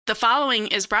The following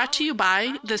is brought to you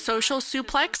by the Social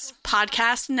Suplex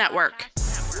Podcast Network.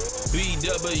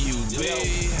 BWB,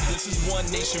 this is One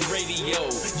Nation Radio.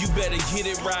 You better get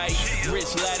it right.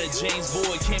 Rich Ladder, James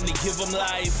Boyd came to give them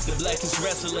life. The Blackest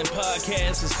Wrestling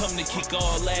Podcast has come to kick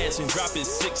all ass and drop it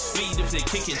 6 feet if they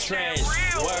kicking trash.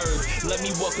 Word, let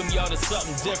me welcome y'all to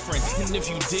something different. And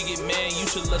if you dig it, man, you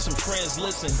should let some friends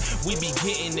listen. We be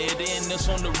getting it in,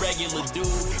 this on the regular, dude.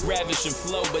 Ravish and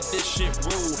flow, but this shit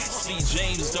rude. See,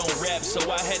 James don't rap, so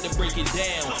I had to break it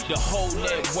down. The whole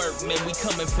network, man, we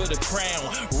coming for the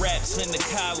crown. Raps in the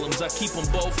columns, I keep them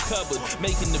both covered.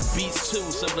 Making the beats too,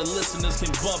 so the listeners can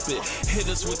bump it. Hit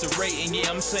us with the rating, yeah,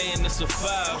 I'm saying it's a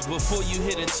 5. Before you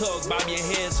hit and talk, bob your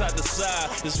head side to side.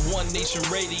 It's One Nation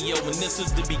Radio, and this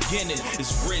is the beginning.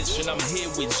 It's Rich, and I'm here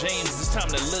with James. It's time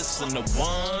to listen to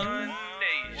One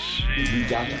Nation. We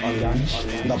got to unleash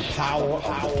the power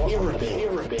of the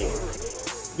pyramid.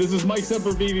 This is Mike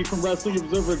Sempervive from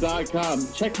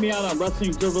WrestlingObserver.com. Check me out on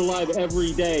Wrestling Observer Live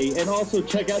every day. And also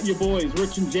check out your boys,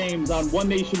 Rich and James, on One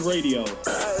Nation Radio.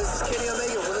 This is Kenny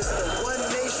Omega. We're listening to One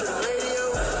Nation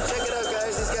Radio. Check it out,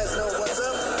 guys. These guys know what's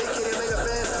up. Big Kenny Omega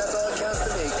fans, that's all that counts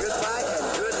to me. Goodbye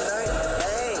and good night.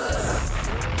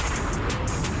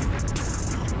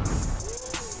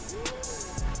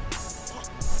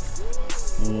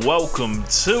 Bang. Welcome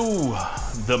to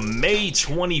the May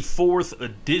 24th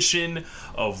edition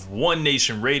of One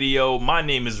Nation Radio. My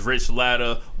name is Rich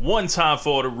Latta. One time for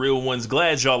all the real ones.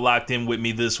 Glad y'all locked in with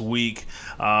me this week.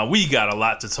 We got a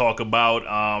lot to talk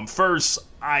about. First,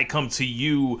 I come to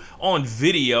you on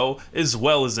video as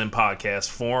well as in podcast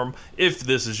form. If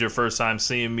this is your first time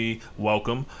seeing me,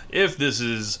 welcome. If this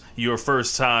is your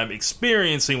first time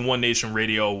experiencing One Nation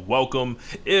Radio, welcome.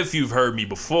 If you've heard me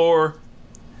before,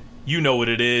 you know what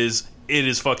it is. It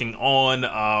is fucking on.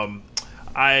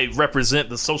 I represent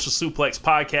the Social Suplex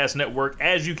Podcast Network,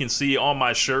 as you can see on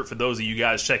my shirt, for those of you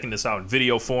guys checking this out in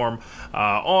video form,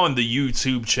 on the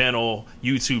YouTube channel,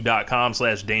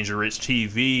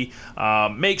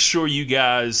 youtube.com/DangerRichTV. Make sure you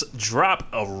guys drop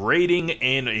a rating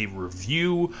and a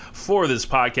review for this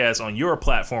podcast on your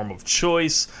platform of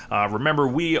choice. Remember,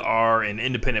 we are an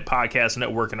independent podcast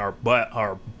network, and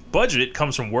our budget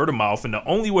comes from word of mouth, and the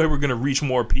only way we're going to reach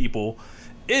more people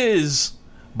is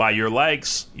by your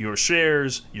likes, your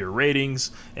shares, your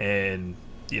ratings, and,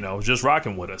 you know, just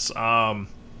rocking with us. And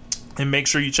make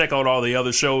sure you check out all the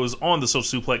other shows on the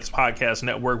Social Suplex Podcast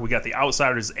Network. We got the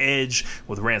Outsider's Edge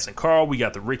with Rance and Carl. We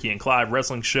got the Ricky and Clive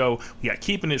Wrestling Show. We got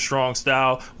Keeping It Strong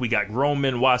Style. We got Grown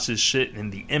Men Watch This Shit and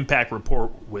the Impact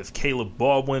Report with Caleb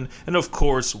Baldwin. And, of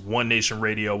course, One Nation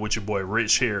Radio with your boy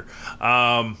Rich here.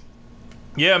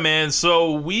 Yeah, man,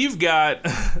 so we've got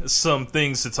some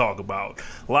things to talk about.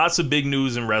 Lots of big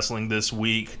news in wrestling this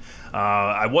week.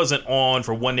 I wasn't on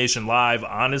for One Nation Live,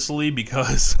 honestly,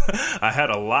 because I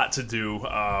had a lot to do.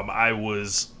 I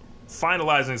was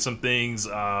finalizing some things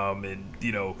and,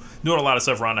 you know, doing a lot of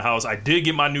stuff around the house. I did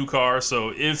get my new car,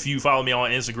 so if you follow me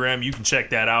on Instagram, you can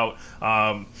check that out.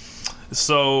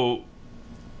 So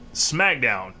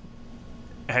SmackDown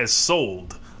has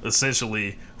sold,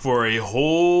 essentially, for a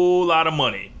whole lot of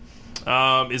money.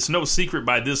 It's no secret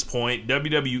by this point,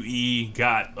 WWE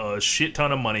got a shit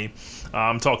ton of money.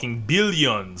 I'm talking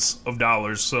billions of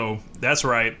dollars, so that's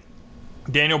right.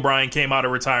 Daniel Bryan came out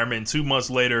of retirement, and 2 months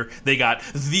later, they got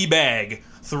the bag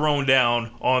thrown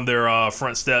down on their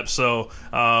front steps. So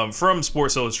from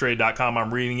SportsIllustrated.com,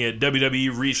 I'm reading it.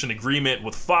 WWE reached an agreement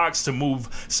with Fox to move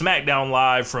SmackDown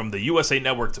Live from the USA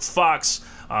Network to Fox.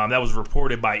 That was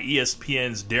reported by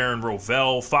ESPN's Darren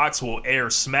Rovell. Fox will air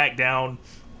SmackDown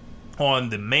on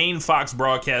the main Fox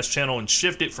broadcast channel and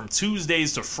shift it from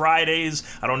Tuesdays to Fridays.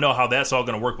 I don't know how that's all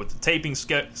going to work with the taping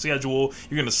schedule.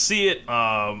 You're going to see it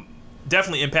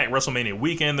definitely impact WrestleMania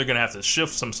weekend. They're going to have to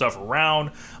shift some stuff around.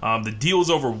 The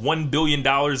deal's over $1 billion.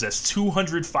 That's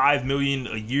 $205 million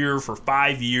a year for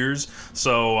 5 years.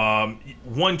 So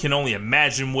one can only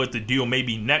imagine what the deal may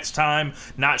be next time.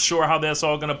 Not sure how that's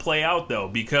all going to play out, though,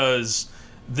 because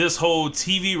this whole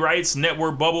TV rights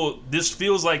network bubble, this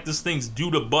feels like this thing's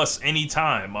due to bust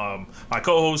anytime. My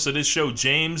co-host of this show,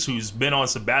 James, who's been on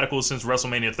sabbatical since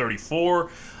WrestleMania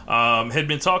 34, had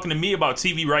been talking to me about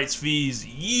TV rights fees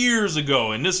years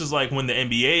ago, and this is like when the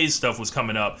NBA stuff was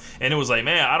coming up, and it was like,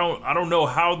 man, I don't know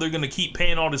how they're gonna keep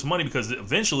paying all this money, because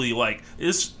eventually, like,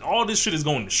 all this shit is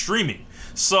going to streaming.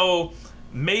 So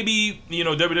maybe, you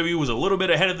know, WWE was a little bit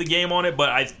ahead of the game on it, but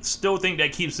I still think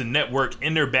that keeps the network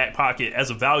in their back pocket as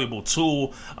a valuable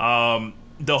tool.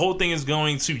 the whole thing is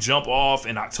going to jump off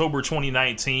in October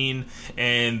 2019,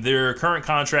 and their current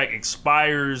contract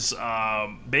expires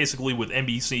basically with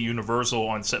NBC Universal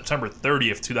on September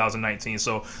 30th, 2019.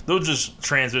 So they'll just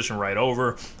transition right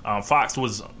over. Fox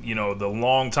was, the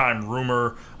long-time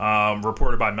rumor,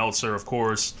 reported by Meltzer, of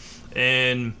course.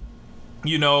 And,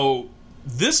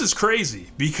 this is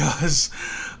crazy because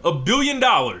 $1 billion.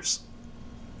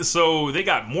 So they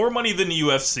got more money than the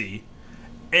UFC,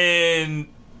 and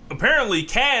apparently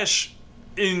cash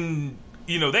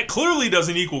that clearly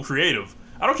doesn't equal creative.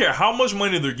 I don't care how much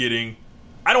money they're getting.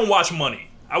 I don't watch money.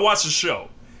 I watch the show.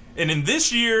 And in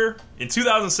this year, in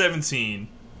 2017,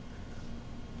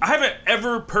 I haven't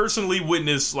ever personally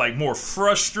witnessed more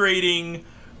frustrating,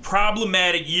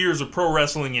 problematic years of pro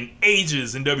wrestling in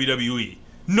ages in WWE.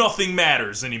 Nothing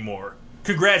matters anymore.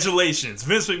 Congratulations,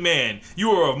 Vince McMahon. You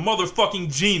are a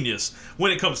motherfucking genius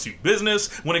when it comes to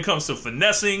business, when it comes to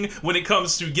finessing, when it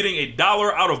comes to getting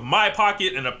 $1 out of my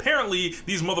pocket, and apparently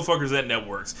these motherfuckers at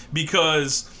networks,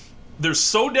 because they're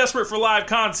so desperate for live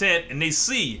content, and they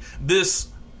see this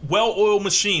well-oiled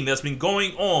machine that's been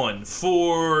going on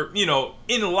for,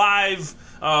 in live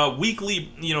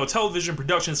weekly, television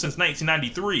production since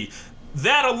 1993.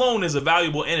 That alone is a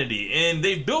valuable entity, and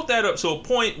they've built that up to a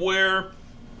point where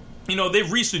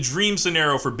they've reached a dream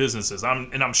scenario for businesses.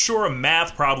 I'm sure a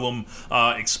math problem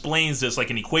explains this, like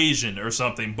an equation or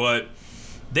something, but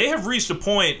they have reached a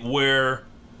point where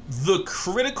the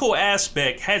critical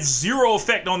aspect has zero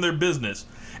effect on their business.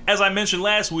 As I mentioned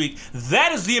last week,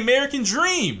 that is the American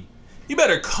dream. You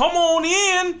better come on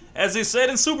in, as they said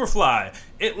in Superfly.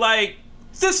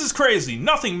 This is crazy.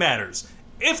 Nothing matters.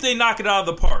 If they knock it out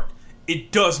of the park,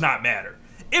 it does not matter.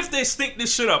 If they stink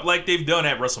this shit up like they've done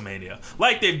at WrestleMania,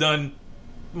 like they've done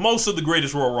most of the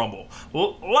Greatest Royal Rumble,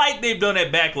 like they've done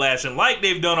at Backlash, and like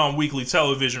they've done on weekly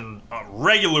television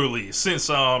regularly since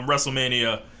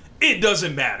WrestleMania, it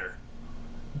doesn't matter.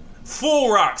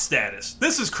 Full rock status.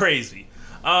 This is crazy.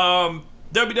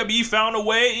 WWE found a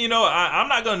way. I'm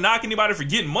not going to knock anybody for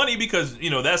getting money because,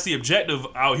 that's the objective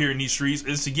out here in these streets,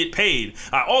 is to get paid.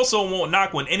 I also won't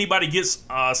knock when anybody gets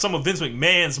some of Vince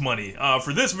McMahon's money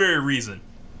for this very reason.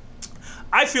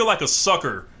 I feel like a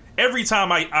sucker every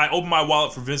time I open my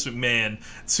wallet for Vince McMahon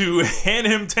to hand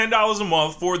him $10 a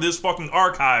month for this fucking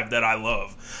archive that I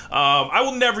love. I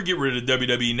will never get rid of the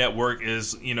WWE Network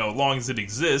as long as it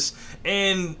exists.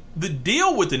 And the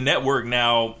deal with the network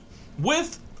now,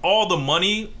 with all the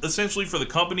money essentially for the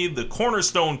company, the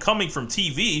cornerstone coming from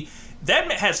TV, that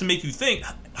has to make you think,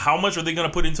 how much are they going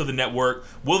to put into the network?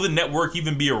 Will the network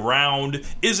even be around?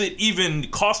 Is it even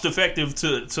cost effective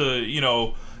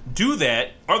to do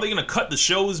that? Are they going to cut the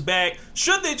shows back?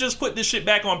 Should they just put this shit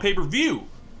back on pay-per-view?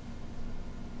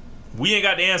 We ain't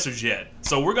got the answers yet.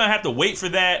 So we're going to have to wait for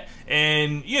that.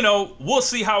 And, we'll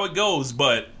see how it goes.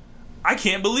 But I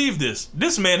can't believe this.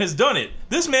 This man has done it.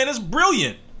 This man is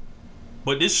brilliant.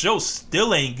 But this show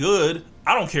still ain't good.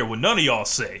 I don't care what none of y'all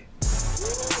say.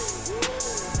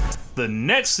 The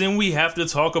next thing we have to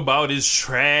talk about is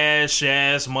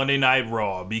trash-ass Monday Night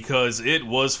Raw, because it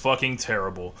was fucking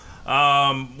terrible.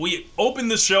 We opened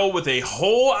the show with a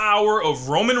whole hour of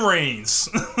Roman Reigns.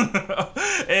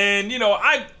 And,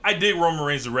 I dig Roman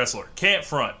Reigns, the wrestler. Can't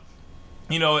front.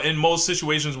 In most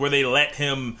situations where they let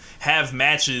him have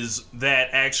matches that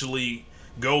actually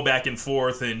go back and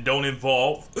forth and don't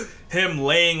involve him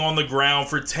laying on the ground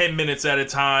for 10 minutes at a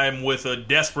time with a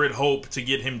desperate hope to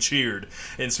get him cheered.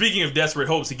 And speaking of desperate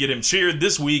hopes to get him cheered,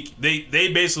 this week they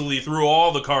basically threw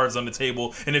all the cards on the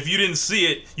table, and if you didn't see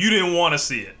it, you didn't want to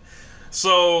see it.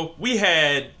 So we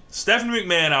had Stephanie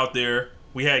McMahon out there,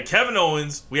 we had Kevin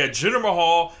Owens, we had Jinder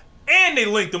Mahal, and they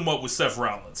linked him up with Seth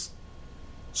Rollins.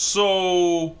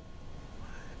 So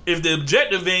if the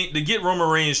objective ain't to get Roman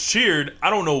Reigns cheered,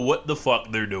 I don't know what the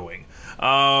fuck they're doing.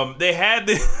 They had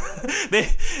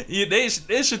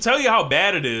they should tell you how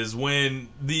bad it is when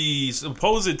the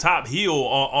supposed top heel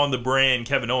on the brand,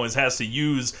 Kevin Owens, has to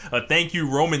use a thank you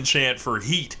Roman chant for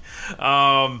heat.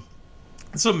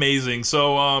 It's amazing.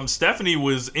 So Stephanie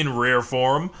was in rare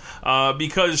form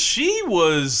because she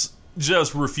was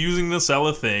just refusing to sell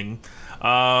a thing.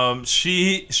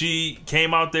 She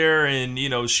came out there and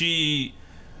she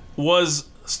was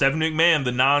Stephanie McMahon,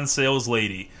 the non-sales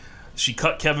lady. She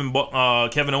cut Kevin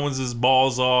Owens'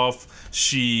 balls off.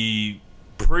 She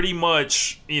pretty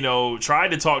much, tried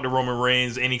to talk to Roman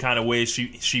Reigns any kind of way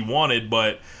she wanted,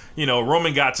 but,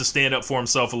 Roman got to stand up for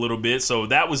himself a little bit, so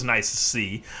that was nice to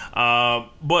see.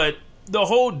 But the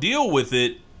whole deal with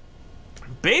it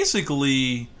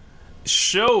basically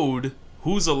showed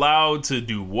who's allowed to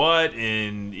do what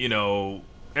and,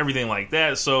 everything like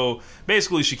that. So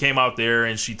basically she came out there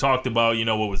and she talked about,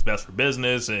 what was best for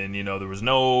business, and, there was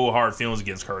no hard feelings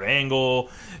against Kurt Angle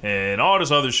and all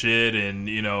this other shit. And,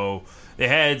 it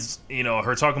had,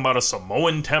 her talking about a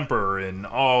Samoan temper and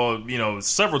all,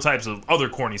 several types of other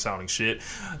corny sounding shit.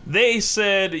 They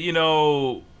said,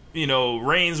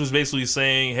 Reigns was basically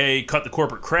saying, hey, cut the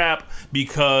corporate crap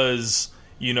because,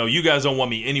 you guys don't want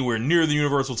me anywhere near the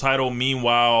Universal title.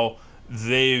 Meanwhile,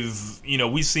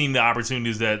 we've seen the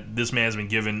opportunities that this man's been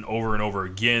given over and over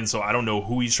again. So I don't know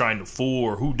who he's trying to fool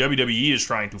or who WWE is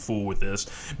trying to fool with this,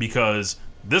 because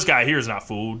this guy here is not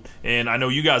fooled. And I know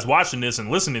you guys watching this and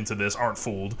listening to this aren't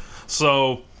fooled.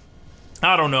 So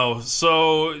I don't know.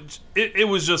 So it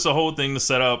was just a whole thing to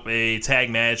set up a tag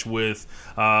match with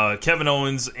Kevin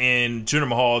Owens and Jinder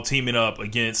Mahal teaming up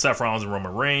against Seth Rollins and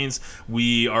Roman Reigns.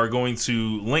 We are going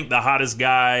to link the hottest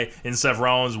guy in Seth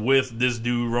Rollins with this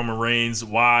dude, Roman Reigns.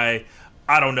 Why?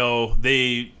 I don't know.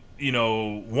 They,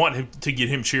 want him to get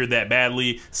him cheered that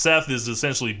badly. Seth is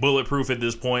essentially bulletproof at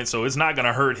this point, so it's not going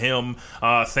to hurt him,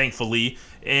 thankfully.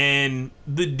 And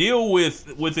the deal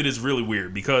with it is really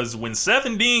weird, because when Seth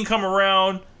and Dean come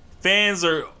around, fans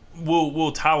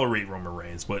will tolerate Roman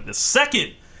Reigns. But the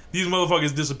second these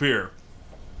motherfuckers disappear,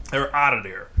 they're out of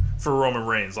there for Roman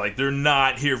Reigns. Like, they're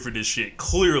not here for this shit,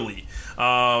 clearly.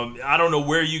 I don't know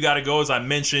where you got to go. As I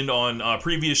mentioned on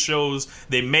previous shows,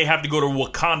 they may have to go to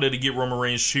Wakanda to get Roman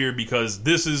Reigns cheered, because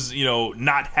this is,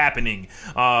 not happening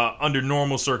under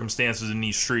normal circumstances in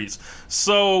these streets.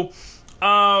 So,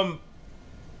 the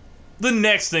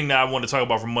next thing that I want to talk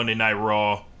about from Monday Night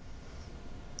Raw,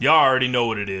 y'all already know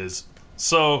what it is.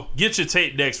 So get your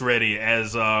tape decks ready,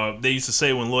 as they used to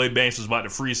say when Lloyd Banks was about to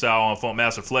freestyle on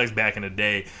Funkmaster Flex back in the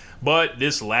day. But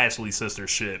this Lashley sister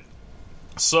shit.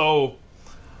 So,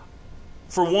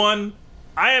 for one,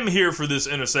 I am here for this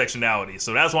intersectionality,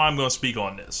 so that's why I'm going to speak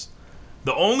on this.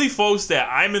 The only folks that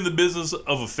I'm in the business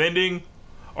of offending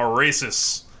are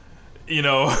racists.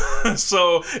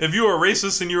 So if you are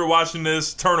racist and you're watching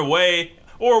this, turn away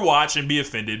or watch and be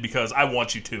offended, because I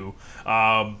want you to.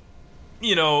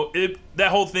 That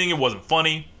whole thing, it wasn't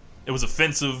funny. It was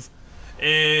offensive.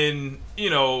 And,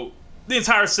 the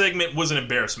entire segment was an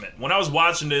embarrassment. When I was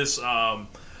watching this,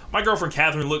 my girlfriend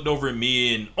Catherine looked over at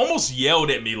me and almost yelled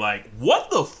at me like, "What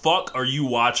the fuck are you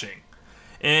watching?"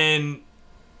 And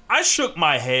I shook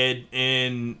my head,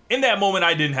 and in that moment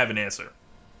I didn't have an answer.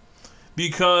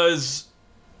 Because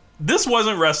this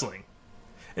wasn't wrestling.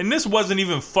 And this wasn't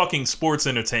even fucking sports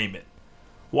entertainment.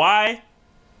 Why?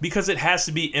 Because it has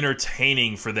to be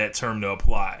entertaining for that term to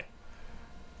apply.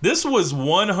 This was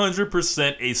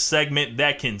 100% a segment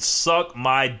that can suck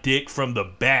my dick from the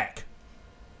back.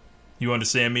 You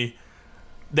understand me?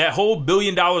 That whole $1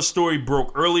 billion story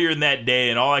broke earlier in that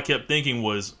day, and all I kept thinking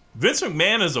was, Vince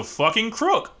McMahon is a fucking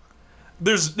crook.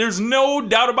 There's no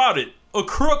doubt about it. A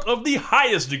crook of the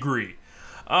highest degree.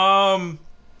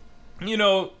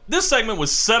 This segment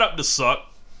was set up to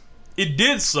suck. It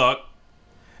did suck.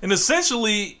 And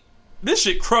essentially, this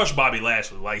shit crushed Bobby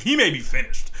Lashley. Like, he may be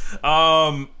finished.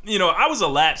 I was a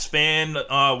Lapsed fan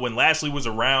when Lashley was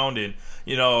around, and,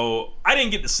 I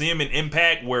didn't get to see him in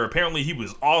Impact, where apparently he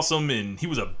was awesome and he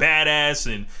was a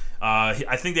badass, and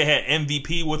I think they had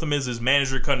MVP with him as his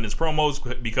manager cutting his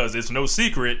promos, because it's no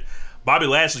secret, Bobby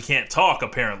Lashley can't talk,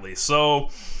 apparently. So,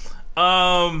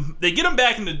 they get him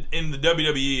back in the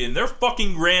WWE, and their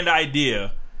fucking grand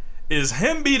idea is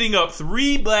him beating up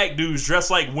 3 black dudes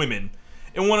dressed like women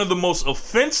in one of the most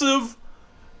offensive,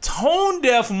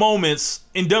 tone-deaf moments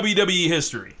in WWE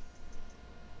history.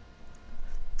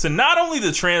 To not only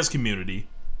the trans community,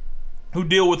 who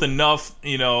deal with enough,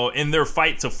 in their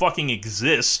fight to fucking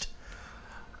exist,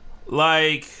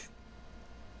 like,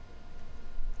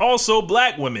 also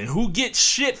black women who get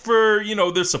shit for,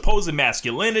 their supposed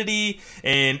masculinity.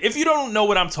 And if you don't know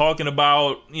what I'm talking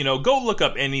about, go look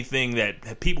up anything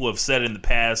that people have said in the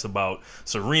past about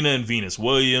Serena and Venus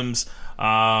Williams.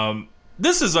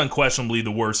 This is unquestionably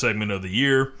the worst segment of the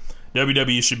year.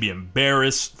 WWE should be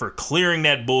embarrassed for clearing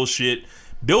that bullshit,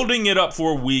 building it up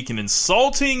for a week, and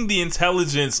insulting the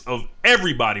intelligence of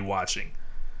everybody watching.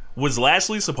 Was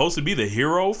Lashley supposed to be the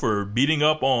hero for beating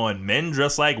up on men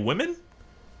dressed like women?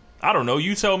 I don't know,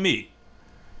 you tell me.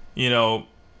 And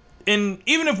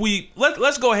even if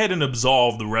let's go ahead and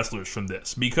absolve the wrestlers from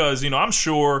this, because, I'm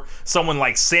sure someone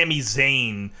like Sami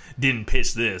Zayn didn't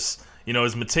pitch this.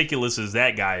 As meticulous as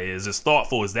that guy is, as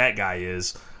thoughtful as that guy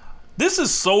is. This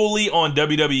is solely on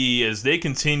WWE as they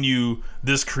continue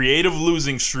this creative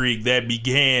losing streak that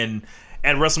began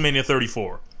at WrestleMania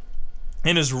 34.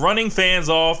 And is running fans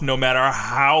off no matter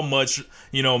how much,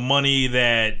 money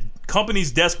that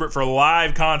companies desperate for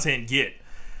live content get.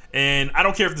 And I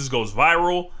don't care if this goes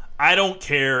viral. I don't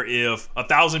care if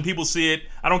 1,000 people see it.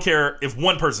 I don't care if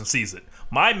one person sees it.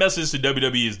 My message to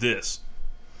WWE is this.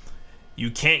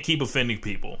 You can't keep offending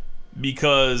people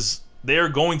because they're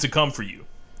going to come for you.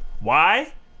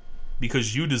 Why?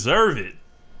 Because you deserve it.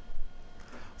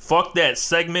 Fuck that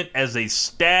segment as a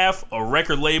staff, a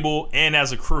record label, and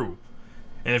as a crew.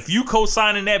 And if you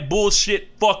co-signing that bullshit,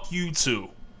 fuck you too.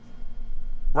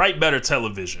 Write better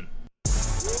television.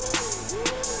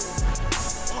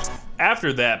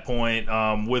 After that point,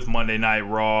 with Monday Night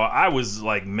Raw, I was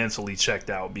like mentally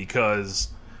checked out because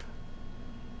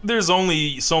there's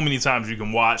only so many times you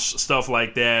can watch stuff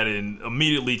like that and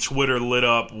immediately Twitter lit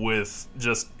up with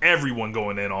just everyone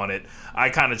going in on it. I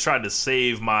kind of tried to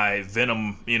save my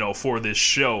venom, for this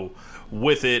show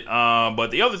with it. But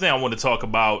the other thing I want to talk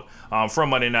about from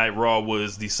Monday Night Raw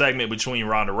was the segment between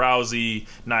Ronda Rousey,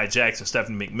 Nia Jax, and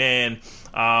Stephanie McMahon.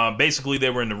 Basically,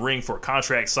 they were in the ring for a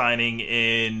contract signing,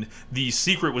 and the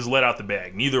secret was let out the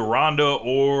bag. Neither Ronda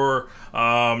or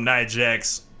Nia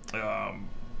Jax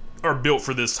are built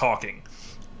for this talking.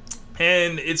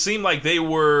 And it seemed like they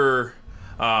were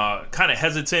kind of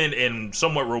hesitant and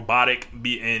somewhat robotic,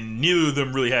 and neither of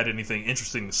them really had anything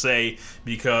interesting to say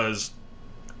because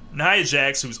Nia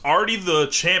Jax, who's already the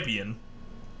champion,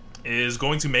 is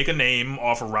going to make a name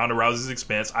off of Ronda Rousey's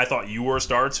expense. I thought you were a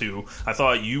star too. I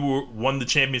thought you won the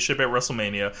championship at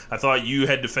WrestleMania. I thought you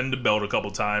had defended the belt a couple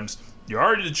times. You're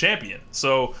already the champion.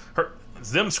 So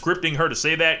them scripting her to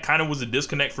say that kind of was a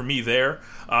disconnect for me there.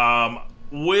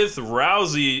 With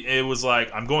Rousey, it was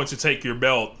like, I'm going to take your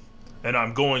belt and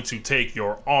I'm going to take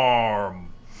your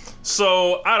arm.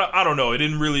 So I don't know. It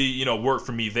didn't really work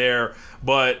for me there.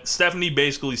 But Stephanie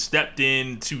basically stepped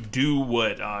in to do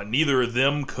what neither of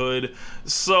them could.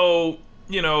 So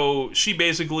she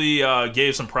basically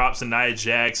gave some props to Nia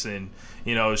Jax, and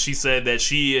she said that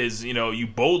she is you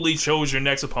boldly chose your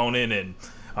next opponent,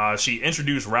 and she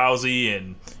introduced Rousey,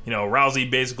 and Rousey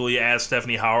basically asked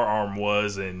Stephanie how her arm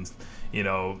was, and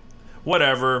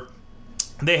whatever.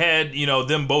 They had,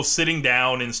 them both sitting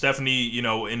down, and Stephanie, in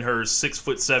her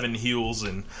 6'7" heels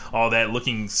and all that,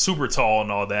 looking super tall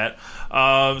and all that.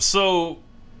 So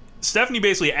Stephanie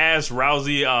basically asked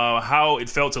Rousey how it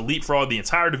felt to leapfrog the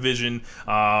entire division.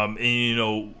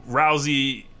 And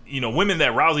Rousey, women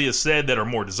that Rousey has said that are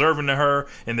more deserving to her.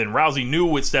 And then Rousey knew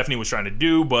what Stephanie was trying to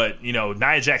do, but,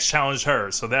 Nia Jax challenged her.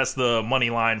 So that's the money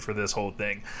line for this whole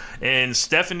thing. And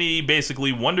Stephanie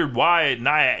basically wondered why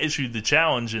Nia issued the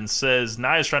challenge and says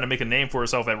Nia's trying to make a name for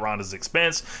herself at Ronda's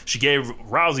expense. She gave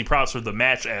Rousey props for the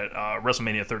match at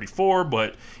WrestleMania 34,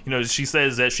 but, she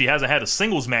says that she hasn't had a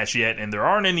singles match yet, and there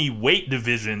aren't any weight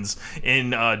divisions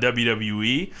in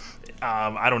WWE.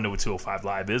 I don't know what 205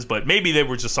 Live is, but maybe they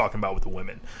were just talking about with the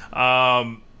women.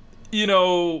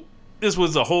 This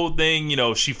was a whole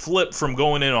thing. She flipped from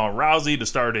going in on Rousey to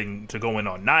starting to go in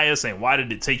on Nia, saying, why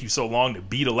did it take you so long to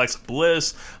beat Alexa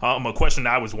Bliss? A question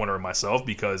I was wondering myself,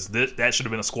 because that should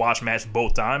have been a squash match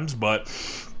both times. But,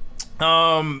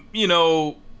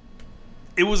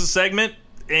 it was a segment,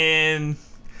 and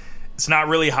it's not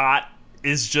really hot.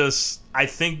 It's just, I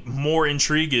think more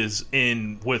intrigue is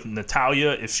in with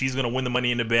Natalya, if she's going to win the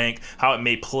Money in the Bank, how it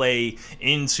may play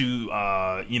into,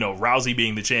 Rousey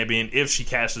being the champion, if she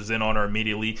cashes in on her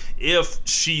immediately, if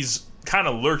she's kind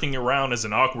of lurking around as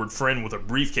an awkward friend with a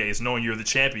briefcase, knowing you're the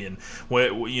champion,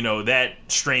 that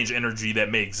strange energy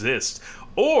that may exist.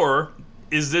 Or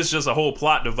is this just a whole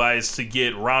plot device to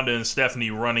get Ronda and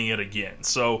Stephanie running it again?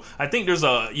 So I think there's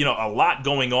a lot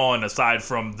going on aside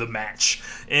from the match.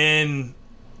 And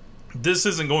this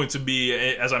isn't going to be,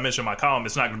 as I mentioned in my column,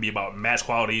 it's not going to be about match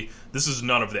quality. This is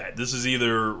none of that. This is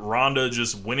either Ronda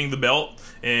just winning the belt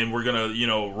and we're going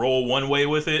to, roll one way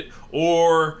with it,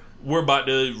 or we're about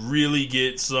to really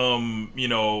get some,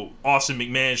 Austin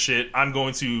McMahon shit. I'm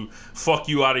going to fuck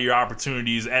you out of your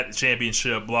opportunities at the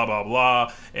championship, blah, blah,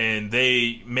 blah. And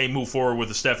they may move forward with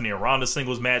the Stephanie and Ronda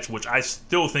singles match, which I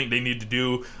still think they need to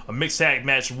do. A mixed tag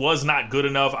match was not good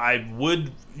enough. I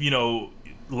would,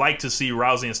 like to see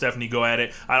Rousey and Stephanie go at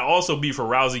it. I'd also be for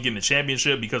Rousey getting the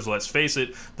championship because, let's face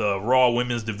it, the Raw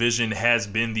women's division has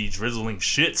been the drizzling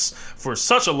shits for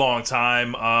such a long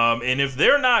time. And if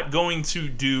they're not going to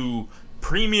do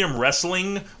premium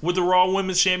wrestling with the Raw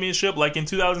women's championship like in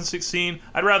 2016,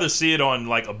 I'd rather see it on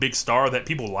like a big star that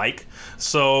people like.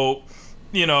 So,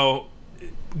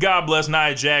 God bless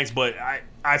Nia Jax, but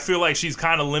I feel like she's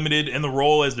kind of limited in the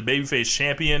role as the babyface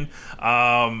champion.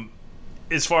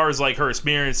 As far as like her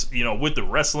experience, with the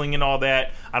wrestling and all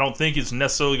that, I don't think it's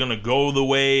necessarily going to go the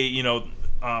way,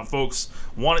 folks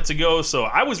want it to go. So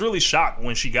I was really shocked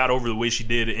when she got over the way she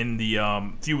did in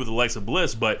the feud with Alexa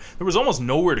Bliss, but there was almost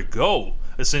nowhere to go.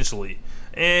 essentially.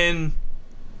 And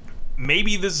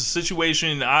maybe this is a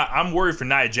situation, I'm worried for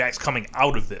Nia Jax coming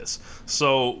out of this.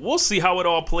 So we'll see how it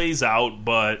all plays out,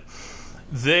 but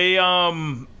they,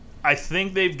 I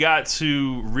think they've got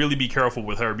to really be careful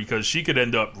with her because she could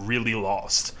end up really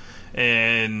lost.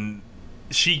 And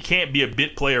she can't be a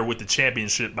bit player with the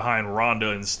championship behind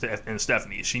Ronda and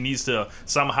Stephanie. She needs to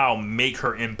somehow make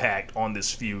her impact on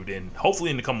this feud, and hopefully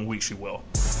in the coming weeks she will.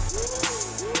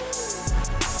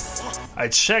 I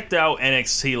checked out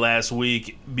NXT last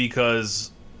week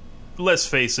because, let's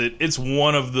face it, it's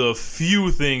one of the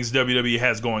few things WWE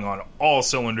has going on all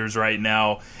cylinders right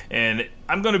now, and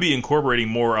I'm going to be incorporating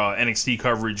more NXT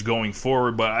coverage going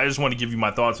forward, but I just want to give you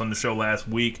my thoughts on the show last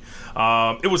week.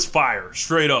 It was fire,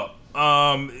 straight up.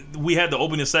 We had the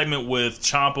opening segment with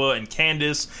Ciampa and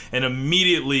Candice, and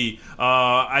immediately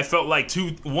I felt like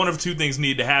one of two things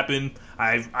needed to happen.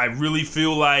 I really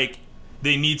feel like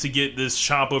they need to get this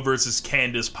Ciampa versus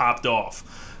Candice popped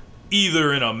off,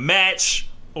 either in a match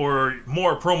or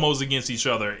more promos against each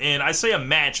other. And I say a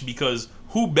match because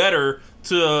who better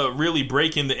to really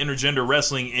break into intergender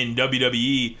wrestling in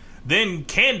WWE than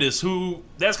Candice, who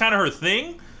that's kind of her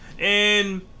thing.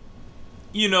 And,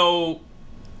 you know,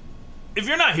 if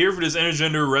you're not here for this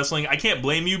intergender wrestling, I can't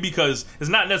blame you because it's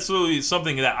not necessarily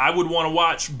something that I would want to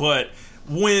watch, but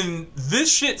when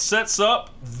this shit sets up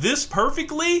this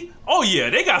perfectly, oh yeah,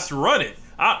 they got to run it.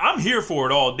 I'm here for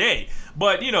it all day.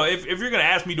 But, you know, if you're going to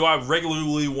ask me, do I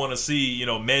regularly want to see, you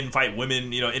know, men fight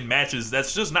women, you know, in matches,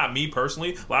 that's just not me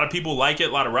personally. A lot of people like it.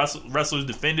 A lot of wrestlers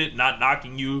defend it, not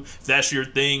knocking you. If that's your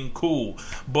thing, cool.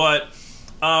 But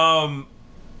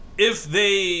if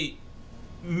they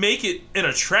make it an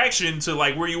attraction to,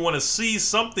 like, where you want to see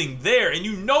something there, and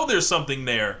you know there's something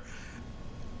there,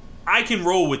 I can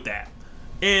roll with that.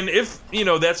 And if, you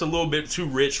know, that's a little bit too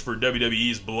rich for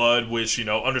WWE's blood, which, you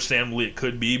know, understandably it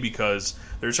could be because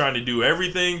they're trying to do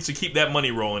everything to keep that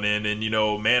money rolling in. And, you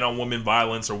know, man-on-woman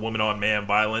violence or woman-on-man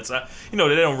violence, you know,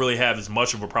 they don't really have as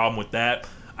much of a problem with that.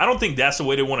 I don't think that's the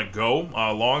way they want to go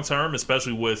long-term,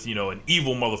 especially with, you know, an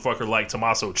evil motherfucker like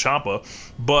Tommaso Ciampa.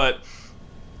 But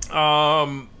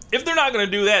if they're not going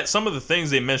to do that, some of the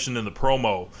things they mentioned in the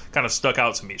promo kind of stuck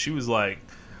out to me. She was like,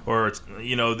 or,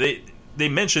 you know, they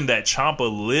mentioned that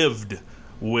Ciampa lived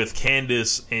with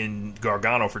Candice and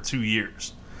Gargano for 2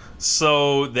 years.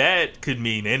 So that could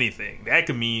mean anything. That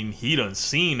could mean he done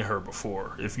seen her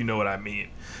before, if you know what I mean.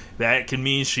 That could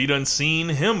mean she done seen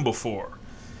him before,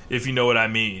 if you know what I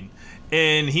mean.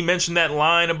 And he mentioned that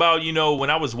line about, you know, when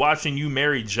I was watching you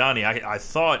marry Johnny, I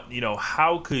thought, you know,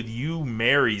 how could you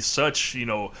marry such, you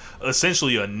know,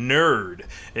 essentially a nerd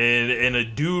and a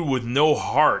dude with no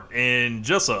heart and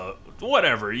just a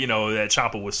whatever, you know, that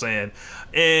Ciampa was saying.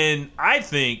 And I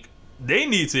think they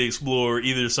need to explore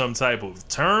either some type of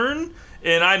turn.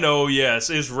 And I know,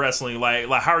 yes, it's wrestling. Like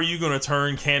how are you going to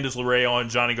turn Candice LeRae on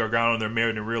Johnny Gargano and they're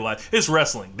married in real life? It's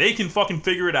wrestling. They can fucking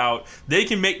figure it out. They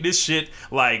can make this shit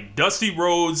like Dusty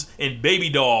Rhodes and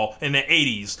Baby Doll in the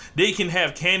 80s. They can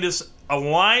have Candice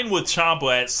align with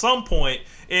Ciampa at some point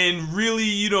and really,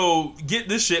 you know, get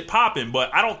this shit popping.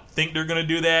 But I don't think they're going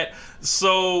to do that.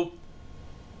 So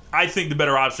I think the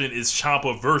better option is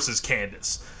Ciampa versus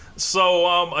Candice.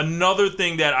 So another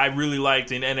thing that I really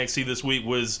liked in NXT this week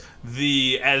was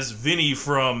as Vinny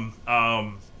from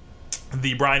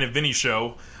the Brian and Vinny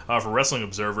show for Wrestling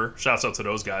Observer. Shouts out to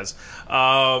those guys.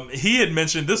 He had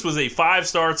mentioned this was a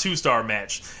 5-star, 2-star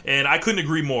match. And I couldn't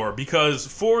agree more because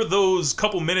for those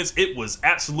couple minutes, it was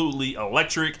absolutely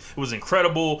electric. It was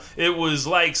incredible. It was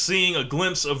like seeing a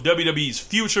glimpse of WWE's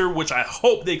future, which I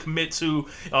hope they commit to.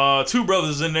 Two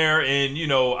brothers in there. And, you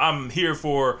know, I'm here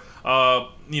for,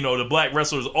 you know, the black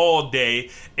wrestlers all day.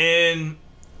 And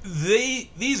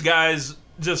these guys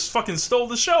just fucking stole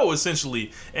the show,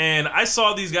 essentially. And I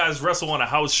saw these guys wrestle on a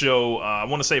house show, I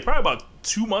want to say probably about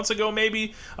 2 months ago,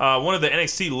 maybe. One of the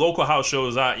NXT local house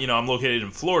shows. I'm located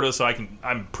in Florida, so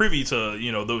I'm privy to,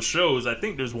 you know, those shows. I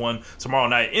think there's one tomorrow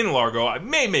night in Largo. I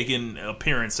may make an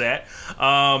appearance at.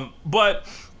 But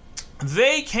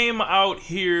they came out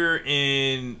here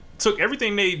and took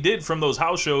everything they did from those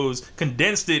house shows,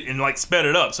 condensed it, and like sped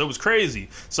it up. So it was crazy.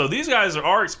 So these guys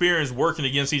are experienced working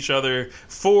against each other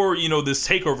for, you know, this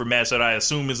takeover match that I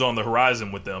assume is on the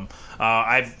horizon with them.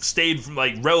 I've stayed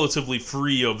like relatively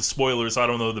free of spoilers. So I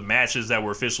don't know the matches that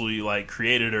were officially like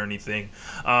created or anything.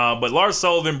 But Lars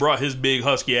Sullivan brought his big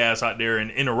husky ass out there and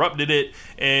interrupted it,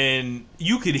 and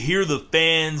you could hear the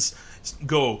fans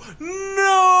go,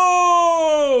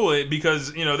 no,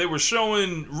 because, you know, they were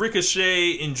showing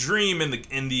Ricochet and Dream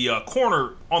in the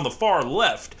corner on the far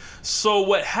left. So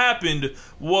what happened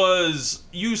was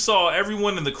you saw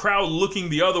everyone in the crowd looking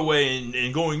the other way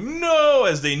and going, no,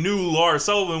 as they knew Lars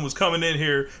Sullivan was coming in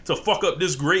here to fuck up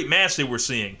this great match they were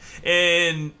seeing.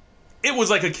 And it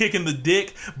was like a kick in the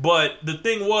dick, but the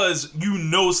thing was, you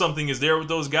know, something is there with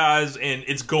those guys and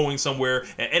it's going somewhere,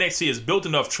 and NXT has built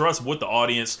enough trust with the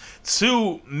audience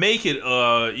to make it,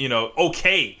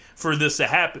 okay for this to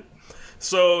happen.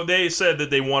 So they said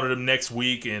that they wanted him next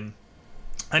week, and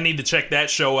I need to check that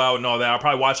show out and all that. I'll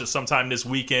probably watch it sometime this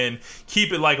weekend.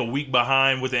 Keep it like a week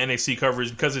behind with the NXT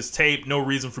coverage because it's taped. No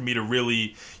reason for me to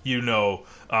really,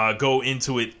 go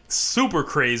into it super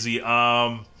crazy.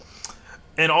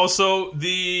 And also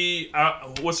the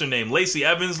what's her name? Lacey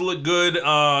Evans looked good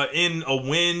in a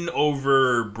win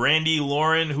over Brandi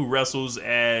Lauren, who wrestles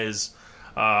as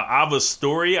Ava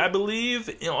Story, I believe,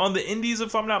 on the Indies,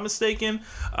 if I'm not mistaken.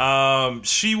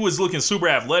 She was looking super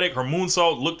athletic. Her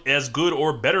moonsault looked as good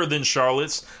or better than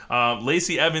Charlotte's.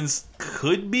 Lacey Evans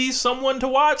could be someone to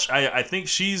watch. I think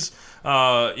she's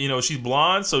she's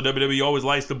blonde, so WWE always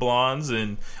likes the blondes,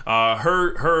 and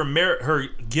her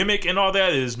gimmick and all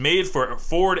that is made for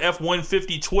Ford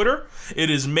F-150 Twitter. It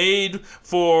is made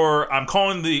for, I'm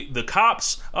calling the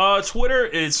cops Twitter.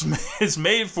 It's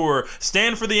made for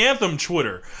Stand for the Anthem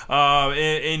Twitter,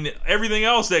 and everything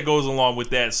else that goes along with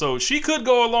that. So she could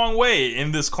go a long way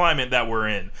in this climate that we're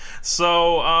in.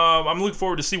 So I'm looking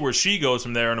forward to see where she goes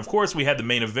from there. And of course, we had the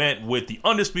main event with the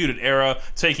Undisputed Era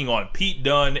taking on Pete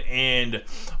Dunne and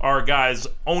our guys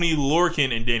Oni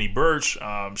Lorcan and Danny Burch.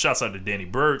 Shouts out to Danny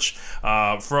Burch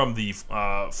from the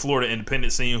Florida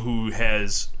independent scene, who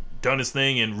has done his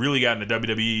thing and really gotten to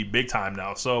WWE big time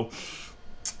now. So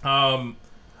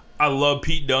I love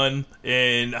Pete Dunne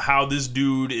and how this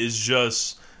dude is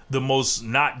just the most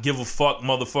not give a fuck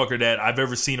motherfucker that I've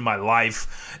ever seen in my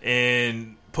life.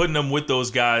 And putting them with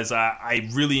those guys, I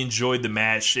really enjoyed the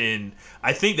match, and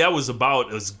I think that was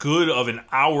about as good of an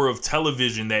hour of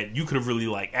television that you could have really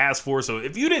asked for. So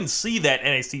if you didn't see that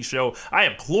NXT show, I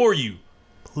implore you,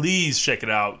 please check it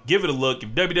out. Give it a look.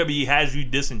 If WWE has you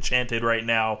disenchanted right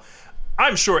now,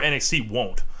 I'm sure NXT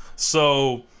won't.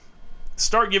 So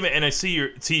start giving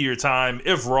NXT your time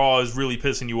if Raw is really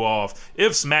pissing you off.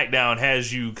 If SmackDown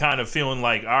has you kind of feeling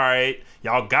like, all right,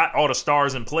 y'all got all the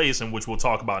stars in place, and which we'll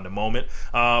talk about in a moment,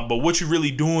 but what you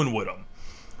really doing with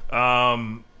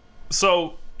them?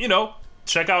 So,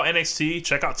 check out NXT,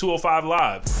 check out 205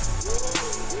 Live.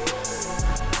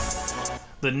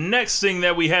 The next thing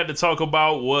that we had to talk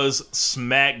about was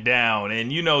SmackDown.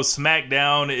 And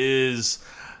SmackDown is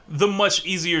the much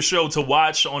easier show to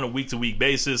watch on a week-to-week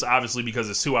basis, obviously because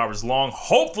it's 2 hours long.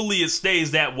 Hopefully it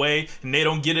stays that way and they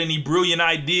don't get any brilliant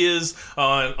ideas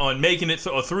on making it a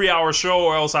 3-hour show,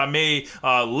 or else I may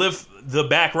lift the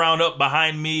background up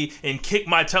behind me and kick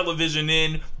my television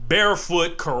in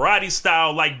barefoot, karate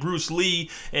style like Bruce Lee,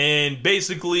 and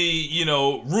basically,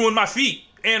 ruin my feet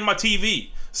and my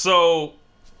TV. So,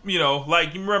 you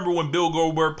remember when Bill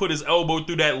Goldberg put his elbow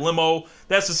through that limo?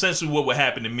 That's essentially what would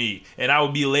happen to me. And I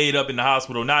would be laid up in the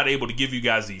hospital, not able to give you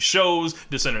guys these shows,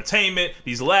 this entertainment,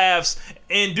 these laughs,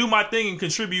 and do my thing and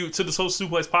contribute to the Social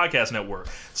Suplex Podcast Network.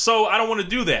 So I don't want to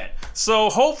do that. So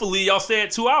hopefully y'all stay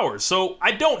at 2 hours, so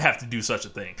I don't have to do such a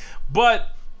thing. But,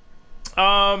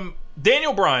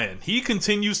 Daniel Bryan, he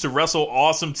continues to wrestle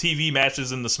awesome TV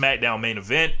matches in the SmackDown main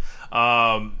event.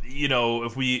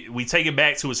 If we take it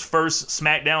back to his first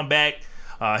SmackDown back,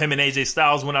 him and AJ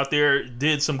Styles went out there,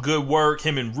 did some good work,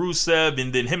 him and Rusev,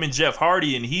 and then him and Jeff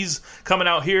Hardy, and he's coming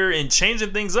out here and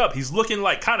changing things up. He's looking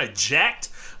like kind of jacked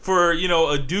for,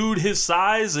 a dude his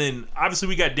size, and obviously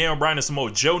we got Daniel Bryan and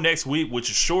Samoa Joe next week, which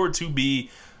is sure to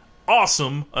be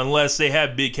awesome unless they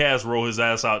have Big Cass roll his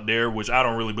ass out there, which I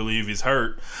don't really believe he's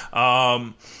hurt.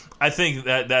 I think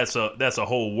that's a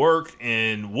whole work,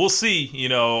 and we'll see.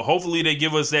 Hopefully they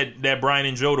give us that Bryan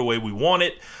and Joe the way we want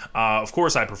it. Of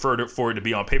course, I preferred it for it to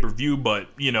be on pay-per-view, but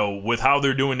with how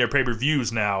they're doing their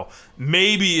pay-per-views now,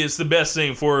 maybe it's the best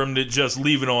thing for them to just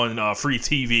leave it on free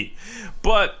TV.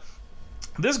 But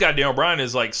this guy Daniel Bryan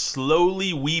is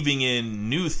slowly weaving in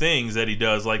new things that he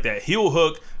does, like that heel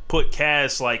hook put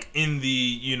Cass in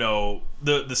the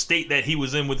the state that he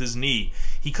was in with his knee.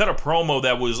 He cut a promo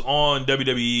that was on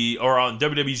WWE or on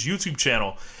WWE's YouTube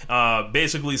channel,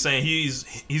 basically saying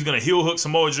he's gonna heel hook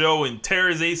Samoa Joe and tear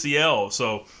his ACL.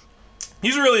 So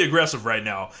he's really aggressive right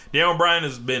now. Daniel Bryan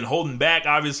has been holding back,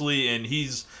 obviously, and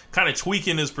he's kind of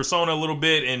tweaking his persona a little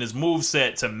bit and his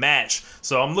moveset to match.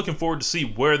 So I'm looking forward to see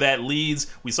where that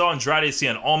leads. We saw Andrade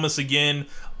Cien Almas again.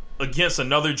 against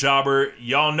another jobber.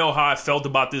 Y'all know how I felt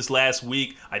about this last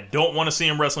week. I don't want to see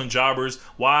him wrestling jobbers.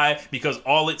 Why? Because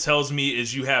all it tells me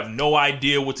is you have no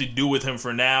idea what to do with him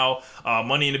for now.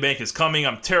 Money in the Bank is coming.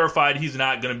 I'm terrified he's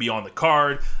not going to be on the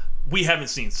card. We haven't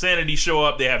seen Sanity show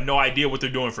up. They have no idea what they're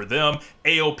doing for them.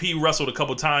 AOP wrestled a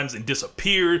couple times and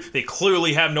disappeared. They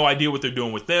clearly have no idea what they're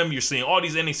doing with them. You're seeing all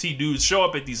these NXT dudes show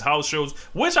up at these house shows,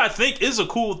 which I think is a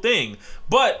cool thing.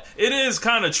 But it is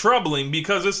kind of troubling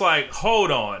because it's like,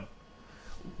 hold on.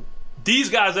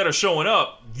 These guys that are showing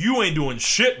up, you ain't doing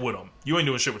shit with them. You ain't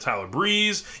doing shit with Tyler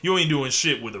Breeze. You ain't doing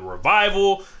shit with the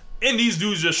Revival. And these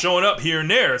dudes just showing up here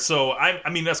and there. So, I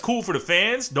mean, that's cool for the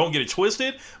fans. Don't get it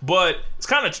twisted. But it's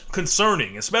kind of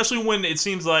concerning, especially when it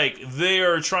seems like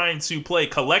they're trying to play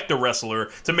collect a wrestler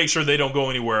to make sure they don't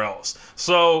go anywhere else.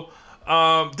 So,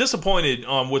 disappointed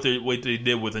what they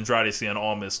did with Andrade Cien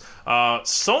Almas.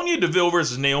 Sonya Deville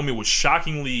versus Naomi was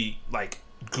shockingly,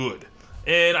 good.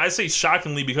 And I say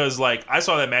shockingly because, I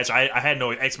saw that match. I had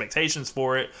no expectations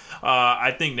for it.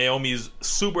 I think Naomi's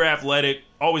super athletic.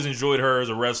 Always enjoyed her as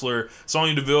a wrestler.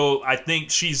 Sonya Deville, I think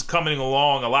she's coming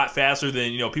along a lot faster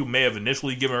than, people may have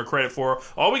initially given her credit for.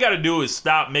 All we got to do is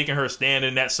stop making her stand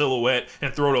in that silhouette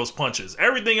and throw those punches.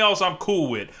 Everything else I'm cool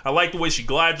with. I like the way she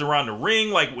glides around the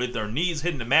ring, with her knees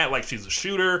hitting the mat like she's a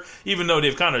shooter, even though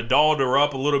they've kind of dolled her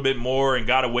up a little bit more and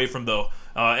got away from the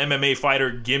MMA fighter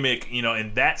gimmick,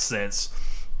 in that sense.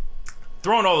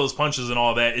 Throwing all those punches and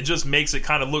all that, it just makes it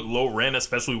kind of look low rent,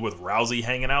 especially with Rousey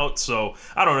hanging out. So,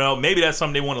 I don't know. Maybe that's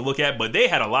something they want to look at. But they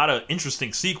had a lot of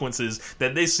interesting sequences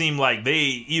that they seemed like they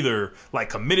either,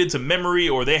 committed to memory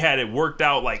or they had it worked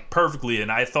out, perfectly.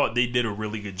 And I thought they did a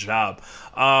really good job.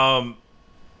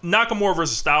 Nakamura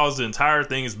versus Styles, the entire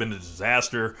thing has been a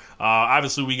disaster.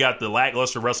 Obviously, we got the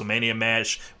lackluster WrestleMania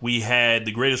match. We had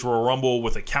the Greatest Royal Rumble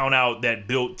with a count-out that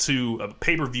built to a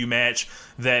pay-per-view match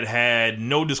that had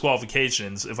no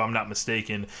disqualifications, if I'm not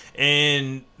mistaken.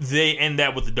 And they end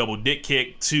that with a double dick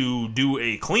kick to do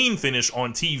a clean finish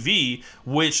on TV,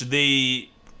 which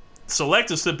they select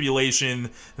a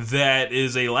stipulation that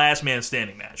is a last man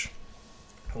standing match.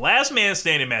 Last man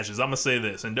standing matches, I'm going to say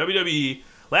this, in WWE,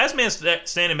 last man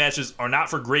standing matches are not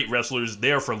for great wrestlers.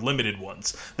 They are for limited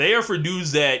ones. They are for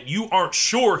dudes that you aren't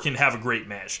sure can have a great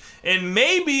match. And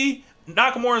maybe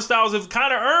Nakamura and Styles have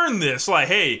kind of earned this.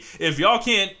 Hey, if y'all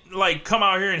can't come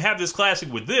out here and have this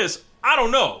classic with this, I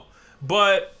don't know.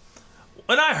 But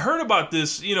when I heard about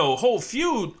this, whole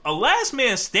feud, a last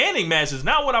man standing match is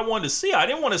not what I wanted to see. I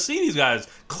didn't want to see these guys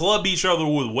club each other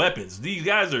with weapons. These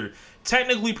guys are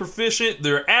technically proficient.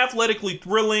 They're athletically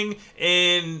thrilling,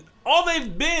 and all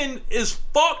they've been is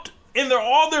fucked in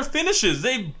all their finishes.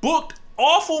 They've booked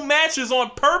awful matches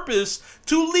on purpose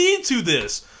to lead to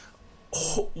this.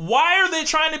 Why are they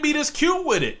trying to be this cute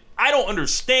with it? I don't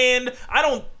understand. I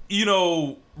don't,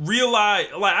 realize,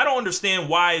 I don't understand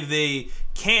why they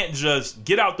can't just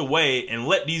get out the way and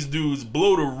let these dudes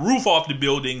blow the roof off the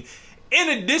building. In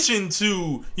addition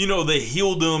to, they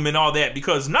healed them and all that.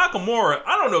 Because Nakamura,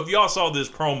 I don't know if y'all saw this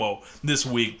promo this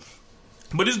week,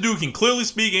 but this dude can clearly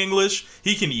speak English.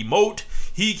 He can emote.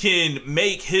 He can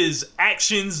make his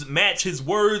actions match his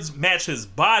words, match his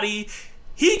body.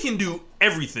 He can do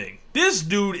everything. This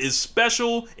dude is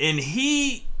special, and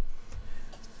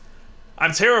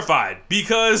I'm terrified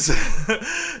because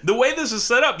the way this is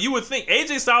set up, you would think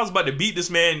AJ Styles is about to beat this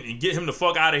man and get him the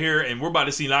fuck out of here, and we're about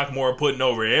to see Nakamura putting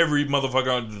over every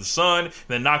motherfucker under the sun. And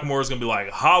then Nakamura's going to be like,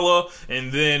 holla,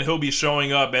 and then he'll be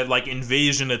showing up at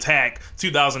Invasion Attack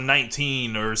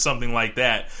 2019 or something like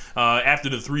that after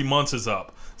the 3 months is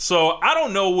up. So I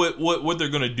don't know what they're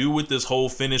going to do with this whole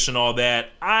finish and all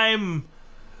that.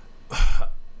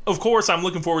 Of course, I'm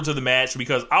looking forward to the match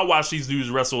because I'll watch these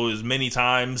dudes wrestle as many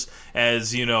times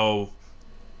as,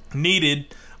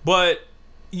 needed. But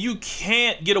you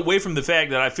can't get away from the fact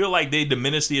that I feel like they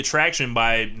diminished the attraction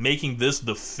by making this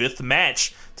the 5th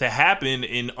match to happen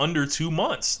in under 2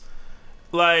 months.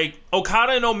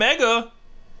 Okada and Omega,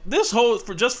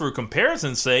 for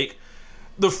comparison's sake,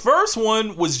 the first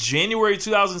one was January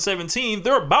 2017.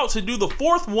 They're about to do the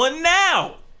 4th one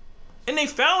now. And they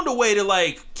found a way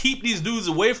to, keep these dudes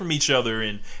away from each other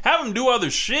and have them do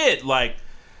other shit. I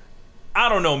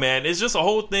don't know, man. It's just a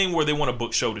whole thing where they want to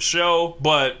book show to show.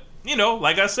 But,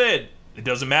 like I said, it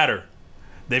doesn't matter.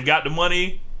 They've got the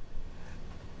money.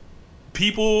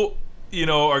 People,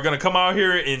 are going to come out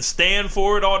here and stand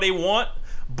for it all they want.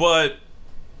 But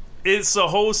it's a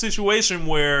whole situation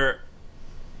where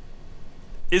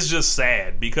it's just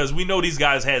sad because we know these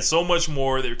guys had so much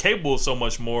more. They're capable of so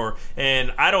much more.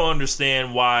 And I don't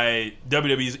understand why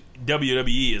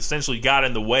WWE essentially got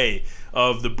in the way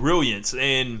of the brilliance.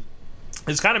 And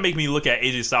it's kind of making me look at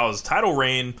AJ Styles' title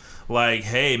reign like,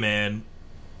 hey, man,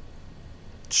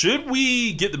 should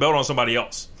we get the belt on somebody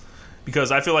else?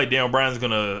 Because I feel like Daniel Bryan's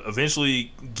going to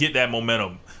eventually get that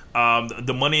momentum.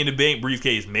 The Money in the Bank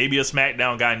briefcase, maybe a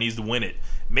SmackDown guy needs to win it.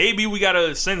 Maybe we got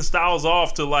to send Styles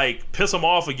off to, like, piss him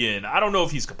off again. I don't know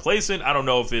if he's complacent. I don't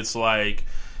know if it's, like,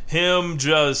 him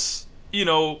just, you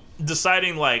know,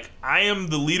 deciding, like, I am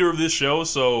the leader of this show,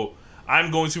 so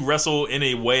I'm going to wrestle in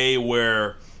a way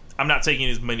where I'm not taking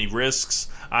as many risks.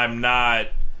 I'm not,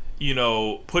 you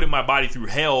know, putting my body through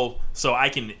hell so I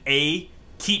can, A,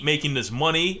 keep making this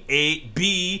money,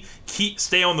 B,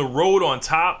 stay on the road on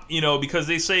top, you know, because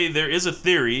they say there is a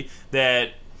theory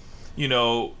that, you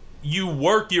know, you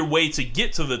work your way to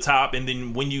get to the top, and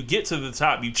then when you get to the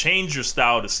top, you change your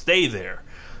style to stay there.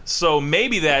 So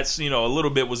maybe that's, you know, a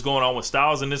little bit what's going on with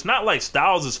Styles, and it's not like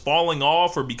Styles is falling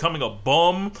off or becoming a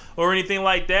bum or anything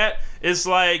like that. It's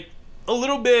like a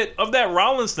little bit of that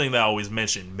Rollins thing that I always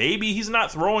mention. Maybe he's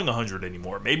not throwing 100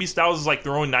 anymore. Maybe Styles is like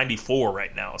throwing 94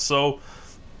 right now. So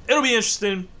it'll be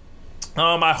interesting.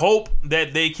 I hope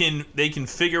that they can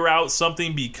figure out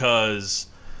something, because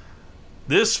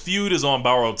this feud is on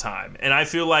borrowed time, and I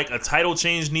feel like a title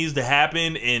change needs to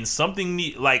happen, and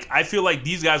I feel like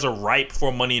these guys are ripe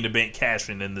for Money in the Bank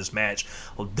cash-in in this match.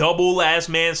 Double last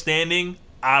man standing,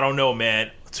 I don't know,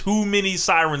 man. Too many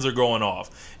sirens are going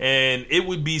off, and it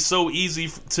would be so easy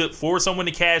for someone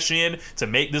to cash in, to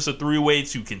make this a three-way,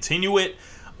 to continue it,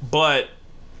 but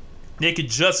they could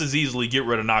just as easily get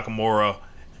rid of Nakamura,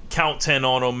 count 10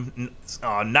 on him,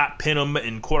 not pin him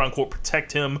and quote-unquote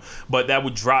protect him, but that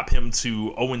would drop him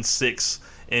to 0-6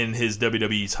 in his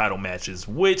WWE title matches,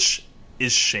 which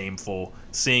is shameful,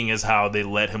 seeing as how they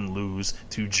let him lose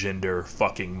to Jinder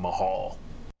fucking Mahal.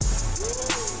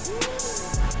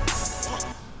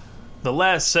 The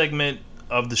last segment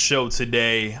of the show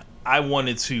today, I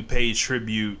wanted to pay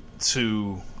tribute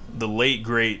to the late,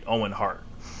 great Owen Hart.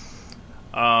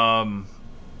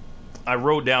 I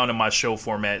wrote down in my show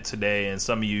format today, and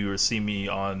some of you see me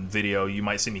on video, you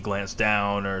might see me glance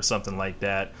down or something like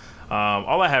that.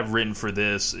 All I have written for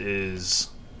this is,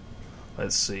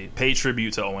 let's see, pay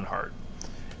tribute to Owen Hart.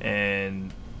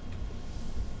 And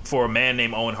for a man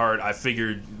named Owen Hart, I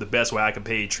figured the best way I could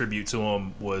pay tribute to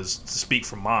him was to speak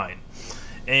from mine.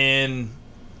 And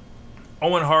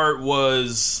Owen Hart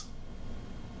was,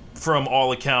 from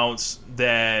all accounts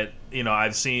that, you know,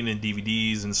 I've seen in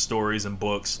DVDs and stories and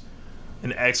books,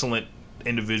 an excellent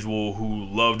individual who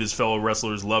loved his fellow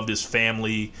wrestlers, loved his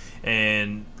family,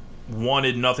 and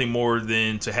wanted nothing more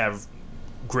than to have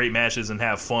great matches and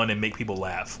have fun and make people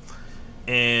laugh.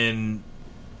 And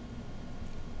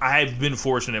I've been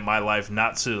fortunate in my life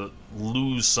not to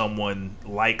lose someone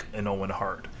like an Owen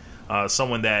Hart,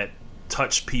 someone that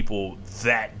touched people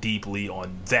that deeply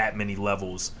on that many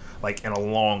levels, like in a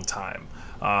long time.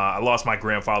 I lost my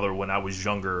grandfather when I was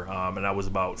younger, and I was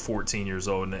about 14 years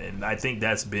old, and I think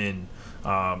that's been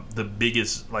the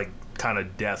biggest, like, kind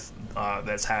of death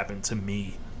that's happened to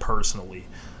me personally,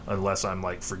 unless I'm,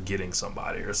 like, forgetting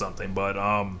somebody or something. But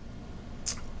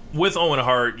with Owen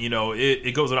Hart, you know,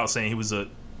 it goes without saying he was a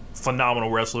phenomenal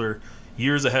wrestler,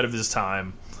 years ahead of his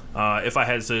time. If I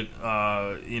had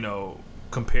to, you know,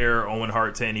 compare Owen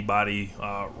Hart to anybody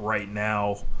right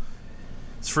now,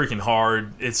 it's freaking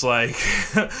hard. It's like,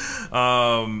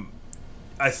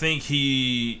 I think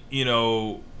he, you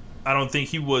know, I don't think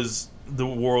he was the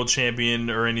world champion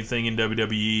or anything in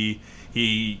WWE.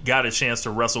 He got a chance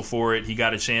to wrestle for it. He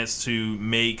got a chance to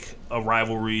make a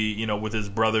rivalry, you know, with his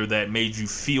brother that made you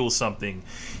feel something.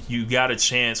 You got a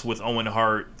chance with Owen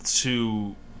Hart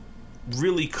to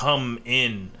really come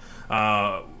in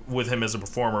with him as a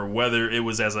performer, whether it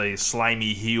was as a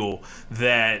slimy heel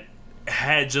that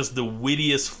had just the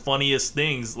wittiest, funniest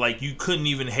things. Like, you couldn't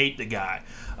even hate the guy.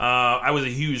 I was a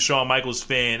huge Shawn Michaels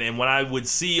fan, and when I would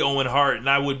see Owen Hart, and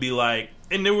I would be like,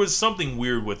 and there was something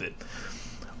weird with it.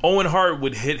 Owen Hart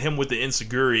would hit him with the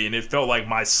enziguri, and it felt like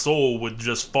my soul would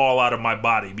just fall out of my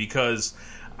body, because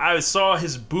I saw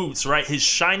his boots, right, his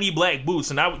shiny black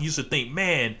boots, and I used to think,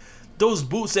 man, those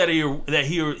boots that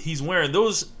he's wearing,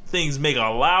 those things make a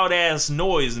loud ass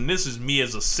noise, and this is me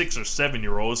as a 6 or 7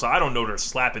 year old, so I don't know they're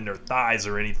slapping their thighs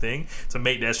or anything to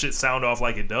make that shit sound off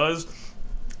like it does.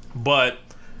 But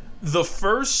the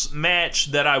first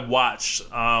match that I watched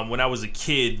when I was a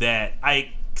kid that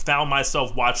I found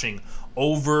myself watching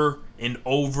over and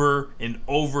over and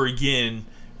over again,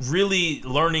 really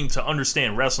learning to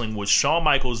understand wrestling, was Shawn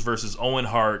Michaels versus Owen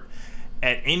Hart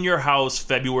at In Your House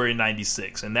February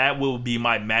 96, and that will be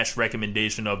my match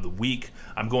recommendation of the week.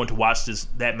 I'm going to watch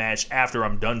that match after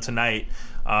I'm done tonight,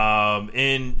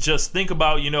 and just think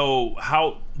about, you know,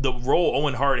 how the role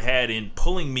Owen Hart had in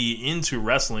pulling me into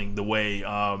wrestling the way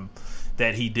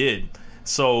that he did.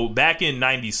 So back in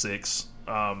 96,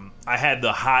 I had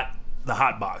the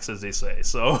hot box, as they say.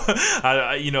 So,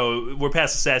 we're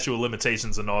past the statute of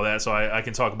limitations and all that, so I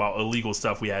can talk about illegal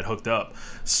stuff we had hooked up.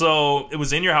 So it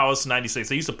was In Your House 96.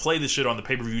 They used to play this shit on the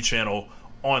pay-per-view channel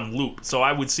on loop. So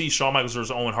I would see Shawn Michaels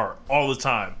versus Owen Hart all the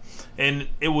time. And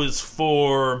it was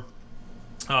for...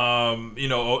 it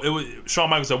was Shawn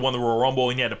Michaels that won the Royal Rumble,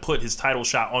 and he had to put his title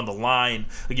shot on the line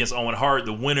against Owen Hart.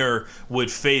 The winner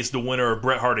would face the winner of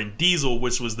Bret Hart and Diesel,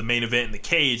 which was the main event in the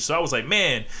cage. So I was like,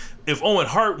 man, if Owen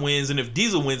Hart wins and if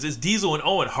Diesel wins, it's Diesel and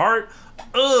Owen Hart.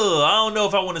 I don't know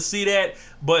if I want to see that,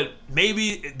 but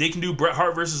maybe they can do Bret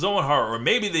Hart versus Owen Hart, or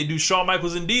maybe they do Shawn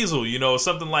Michaels and Diesel,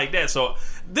 something like that. So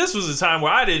this was a time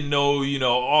where I didn't know,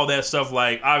 all that stuff.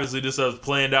 Like, obviously this stuff was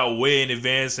planned out way in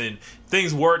advance, and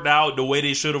things worked out the way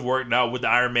they should have worked out with the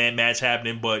Iron Man match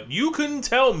happening. But you couldn't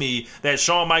tell me that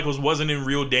Shawn Michaels wasn't in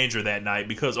real danger that night,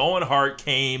 because Owen Hart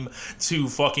came to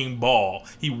fucking ball.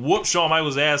 He whooped Shawn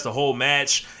Michaels' ass the whole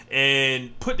match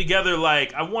and put together,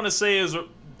 like, I want to say it was...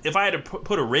 If I had to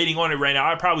put a rating on it right now,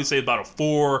 I'd probably say about a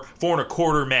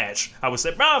 4.25 match. I would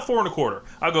say 4.25.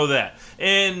 I'll go that.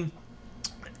 And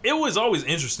it was always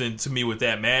interesting to me with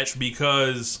that match,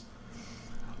 because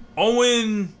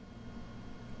Owen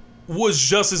was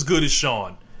just as good as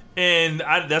Shawn. And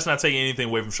that's not taking anything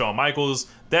away from Shawn Michaels.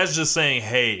 That's just saying,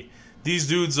 hey, these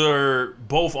dudes are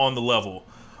both on the level.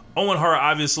 Owen Hart,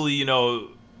 obviously,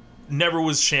 never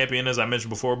was champion, as I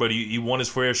mentioned before, but he won his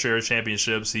fair share of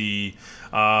championships. He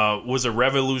was a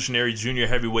revolutionary junior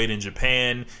heavyweight in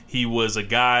Japan. He was a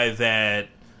guy that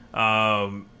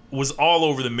was all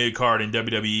over the mid-card in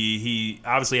WWE. He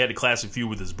obviously had a classic feud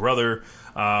with his brother.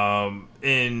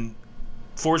 And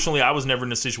fortunately, I was never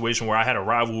in a situation where I had a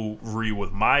rivalry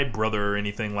with my brother or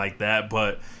anything like that,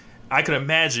 but I could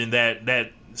imagine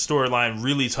that storyline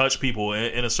really touched people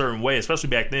in a certain way, especially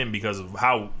back then, because of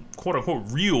how quote-unquote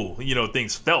real,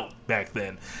 things felt back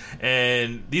then.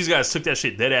 And these guys took that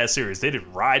shit dead-ass serious. They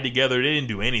didn't ride together. They didn't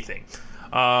do anything.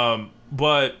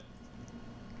 But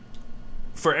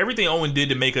for everything Owen did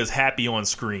to make us happy on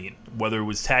screen, whether it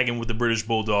was tagging with the British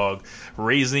Bulldog,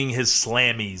 raising his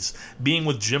slammies, being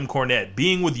with Jim Cornette,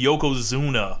 being with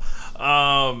Yokozuna,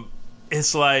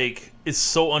 it's like, it's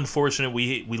so unfortunate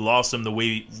we lost him the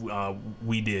way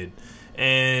we did.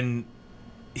 And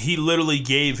he literally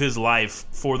gave his life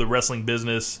for the wrestling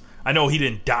business. I know he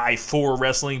didn't die for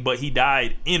wrestling, but he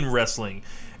died in wrestling.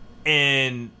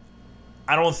 And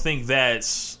I don't think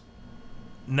that's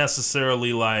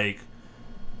necessarily like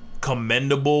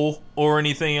commendable or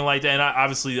anything like that. And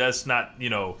obviously that's not,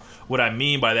 what I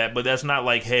mean by that, but that's not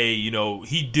like, hey,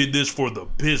 he did this for the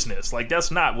business. Like, that's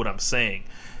not what I'm saying.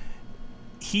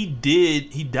 He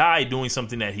died doing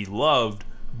something that he loved,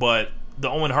 but the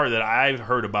Owen Hart that I've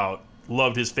heard about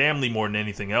loved his family more than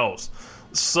anything else.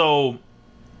 So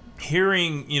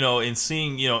hearing, and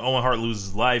seeing, Owen Hart lose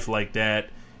his life like that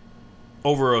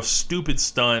over a stupid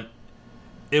stunt,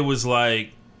 it was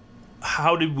like,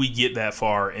 how did we get that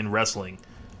far in wrestling?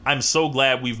 I'm so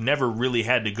glad we've never really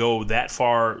had to go that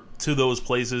far to those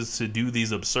places to do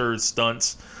these absurd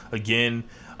stunts again.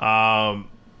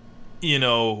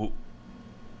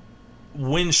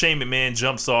 When Shane McMahon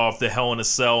jumps off the Hell in a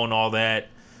Cell and all that,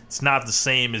 it's not the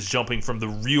same as jumping from the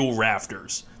real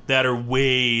rafters that are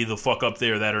way the fuck up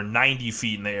there, that are 90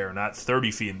 feet in the air, not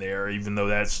 30 feet in the air, even though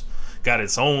that's got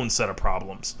its own set of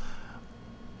problems.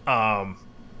 I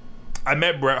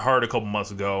met Bret Hart a couple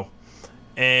months ago,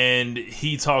 and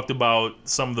he talked about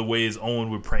some of the ways Owen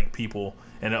would prank people.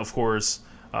 And of course,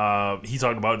 he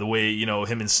talked about the way,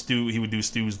 him and Stu, he would do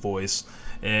Stu's voice.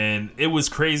 And it was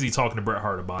crazy talking to Bret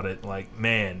Hart about it. Like,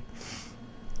 man,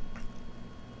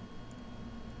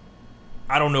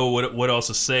 I don't know what else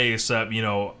to say except,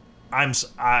 I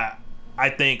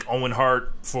thank Owen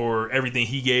Hart for everything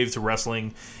he gave to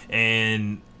wrestling,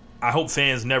 and I hope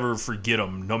fans never forget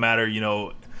him, no matter,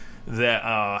 that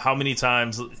how many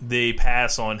times they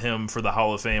pass on him for the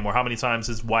Hall of Fame, or how many times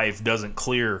his wife doesn't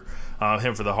clear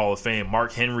him for the Hall of Fame.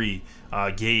 Mark Henry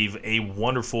gave a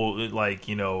wonderful,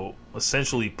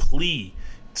 essentially plea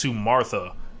to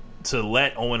Martha to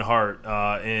let Owen Hart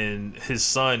and his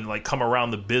son come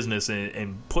around the business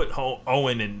and put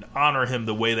Owen and honor him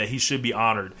the way that he should be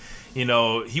honored.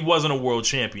 He wasn't a world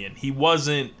champion. He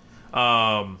wasn't,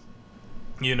 a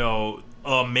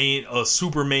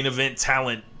super main event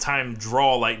talent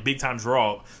big time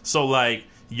draw. So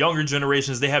younger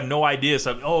generations, they have no idea.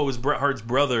 So, it was Bret Hart's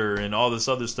brother and all this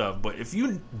other stuff. But if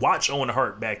you watch Owen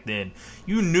Hart back then,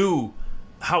 you knew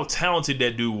how talented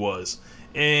that dude was.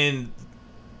 And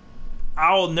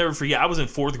I'll never forget, I was in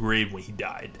 4th grade when he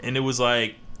died. And it was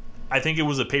like, I think it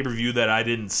was a pay-per-view that I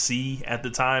didn't see at the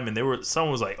time. And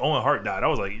someone was like, Owen Hart died. I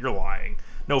was like, you're lying.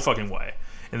 No fucking way.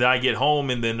 And then I get home,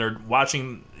 and then they're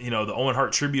watching, the Owen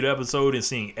Hart tribute episode and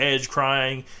seeing Edge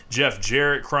crying, Jeff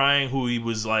Jarrett crying, who he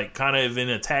was like kind of in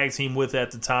a tag team with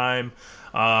at the time,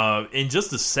 and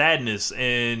just the sadness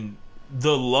and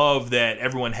the love that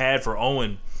everyone had for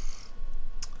Owen.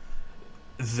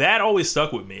 That always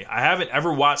stuck with me. I haven't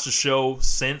ever watched the show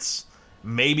since.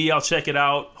 Maybe I'll check it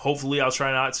out. Hopefully I'll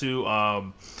try not to.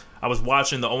 I was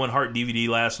watching the Owen Hart DVD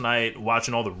last night,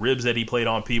 watching all the ribs that he played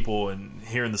on people and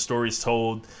hearing the stories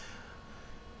told.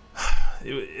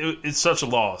 It's such a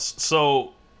loss.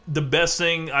 So the best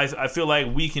thing I feel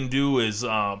like we can do is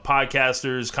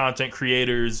podcasters, content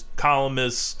creators,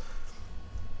 columnists,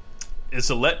 is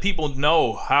to let people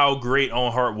know how great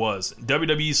Owen Hart was.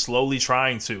 WWE is slowly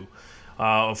trying to.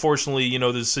 Unfortunately,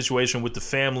 there's a situation with the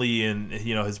family and,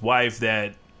 his wife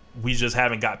that we just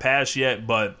haven't got past yet,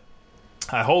 but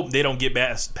I hope they don't get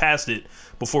past it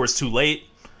before it's too late,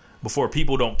 before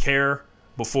people don't care,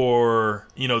 before,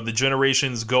 the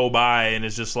generations go by and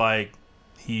it's just like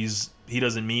he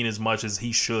doesn't mean as much as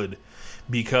he should,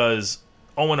 because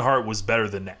Owen Hart was better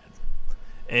than that.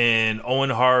 And Owen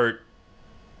Hart,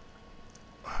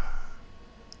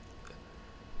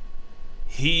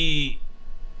 he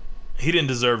didn't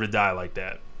deserve to die like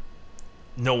that.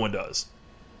 No one does.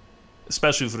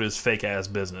 Especially for this fake ass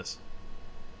business.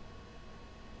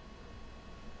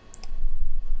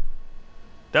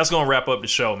 That's going to wrap up the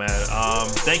show, man.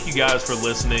 Thank you guys for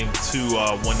listening to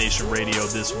One Nation Radio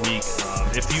this week.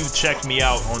 If you checked me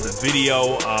out on the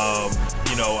video,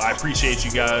 I appreciate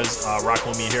you guys rocking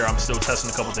with me here. I'm still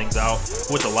testing a couple things out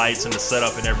with the lights and the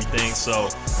setup and everything. So,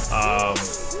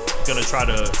 going to try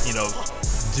to,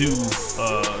 do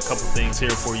a couple things here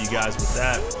for you guys with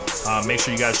that. Make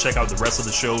sure you guys check out the rest of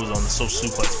the shows on the Social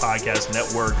Suplex Podcast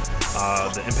Network.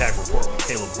 The Impact Report with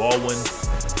Caleb Baldwin.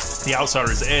 The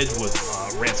Outsider's Edge with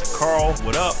Rance and Carl.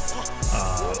 What up?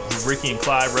 The Ricky and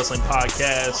Clyde Wrestling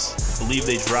Podcast. Believe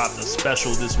they dropped a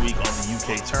special this week on the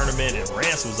UK tournament, and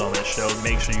Rance was on that show.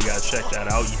 Make sure you guys check that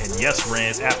out. And yes,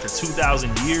 Rance, after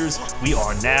 2,000 years, we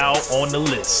are now on the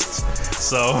list.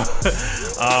 So,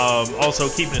 also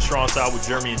keeping it strong style with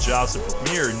Jeremy and Johnson,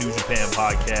 premier New Japan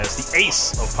podcast, the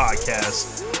ace of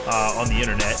podcasts on the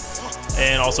internet.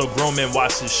 And also Grown Men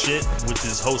Watch This Shit, which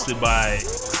is hosted by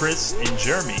Chris and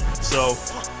Jeremy. So,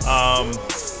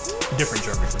 different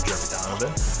Jeremy from Jeremy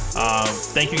Donovan.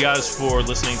 Thank you guys for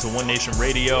listening to One Nation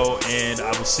Radio, and I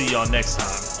will see y'all next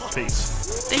time.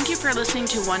 Peace. Thank you for listening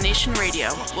to One Nation Radio.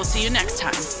 We'll see you next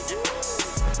time.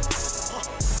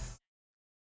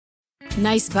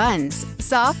 Nice buns,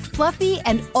 soft, fluffy,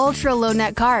 and ultra-low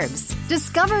net carbs.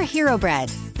 Discover Hero Bread,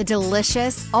 the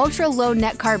delicious ultra-low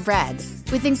net carb bread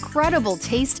with incredible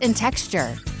taste and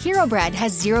texture. Hero Bread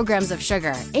has 0 grams of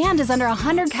sugar and is under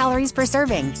 100 calories per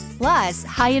serving. Plus,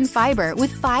 high in fiber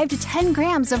with 5 to 10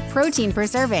 grams of protein per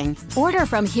serving. Order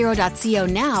from hero.co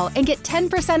now and get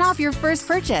 10% off your first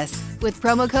purchase with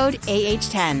promo code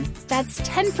AH10. That's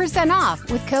 10%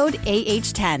 off with code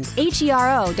AH10.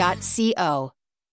 HERO.co.